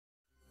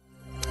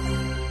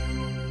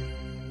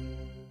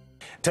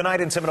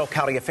Tonight in Seminole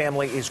County, a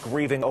family is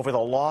grieving over the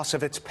loss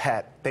of its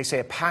pet. They say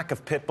a pack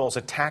of pit bulls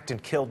attacked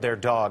and killed their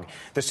dog.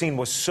 The scene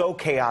was so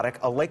chaotic,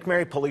 a Lake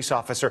Mary police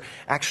officer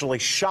actually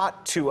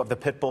shot 2 of the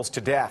pit bulls to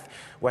death.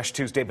 WESH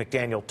 2's Dave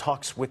McDaniel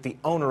talks with the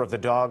owner of the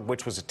dog,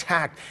 which was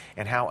attacked,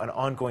 and how an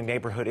ongoing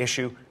neighborhood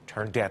issue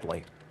turned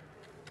deadly.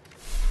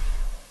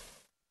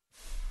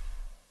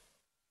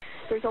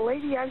 There's a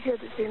lady out here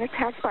that's being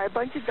attacked by a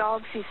bunch of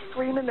dogs. She's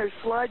screaming, there's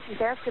blood,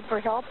 she's asking for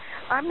help.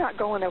 I'm not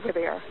going over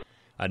there.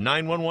 A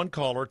 911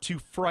 caller too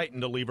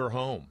frightened to leave her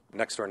home.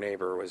 Next door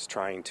neighbor was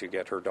trying to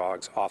get her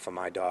dogs off of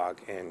my dog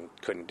and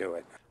couldn't do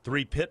it.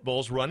 3 pit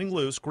bulls running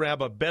loose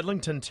grab a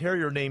Bedlington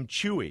Terrier named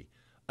Chewy,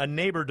 a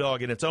neighbor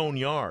dog in its own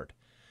yard.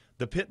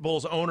 The pit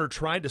bull's owner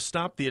tried to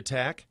stop the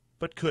attack,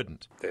 but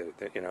couldn't. The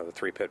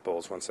 3 pit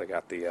bulls, once they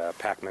got the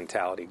pack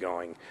mentality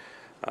going,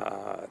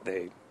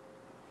 they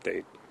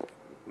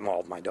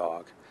mauled my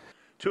dog.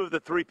 2 of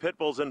the 3 pit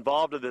bulls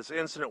involved in this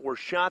incident were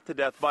shot to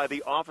death by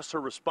the officer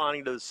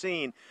responding to the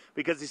scene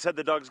because he said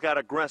the dogs got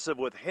aggressive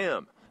with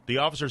him. The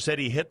officer said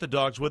he hit the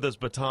dogs with his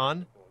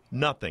baton.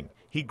 Nothing.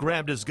 He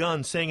grabbed his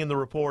gun, saying in the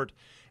report,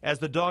 "As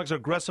the dogs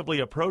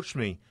aggressively approached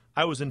me,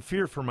 I was in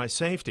fear for my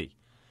safety."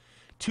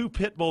 2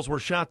 pit bulls were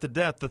shot to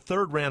death. The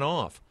third ran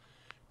off.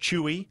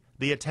 Chewy,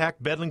 the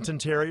attacked Bedlington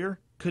Terrier,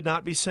 could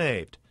not be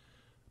saved.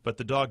 But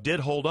the dog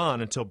did hold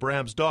on until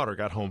Bram's daughter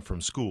got home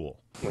from school.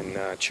 When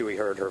Chewy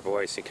heard her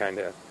voice, he kind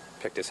of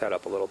picked his head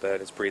up a little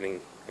bit. His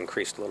breathing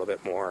increased a little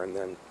bit more, and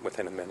then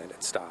within a minute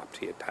it stopped.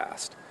 He had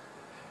passed.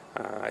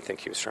 I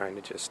think he was trying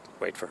to just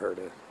wait for her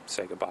to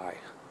say goodbye.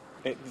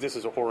 This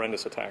is a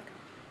horrendous attack.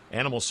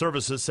 Animal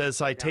Services says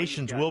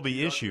citations will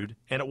be issued,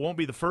 and it won't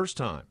be the first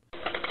time.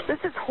 This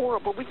is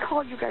horrible. We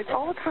call you guys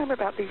all the time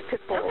about these pit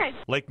bulls. Okay.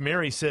 Lake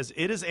Mary says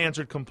it has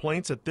answered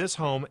complaints at this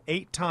home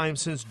 8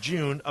 times since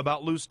June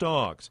about loose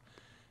dogs.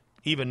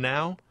 Even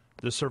now,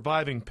 the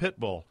surviving pit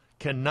bull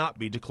cannot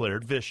be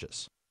declared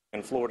vicious.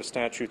 And Florida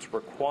statutes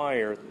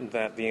require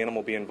that the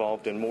animal be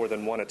involved in more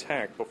than one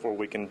attack before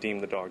we can deem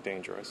the dog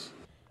dangerous.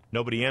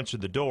 Nobody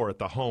answered the door at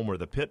the home where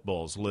the pit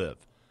bulls live.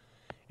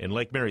 In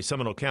Lake Mary,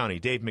 Seminole County,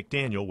 Dave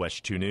McDaniel,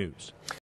 WESH 2 News.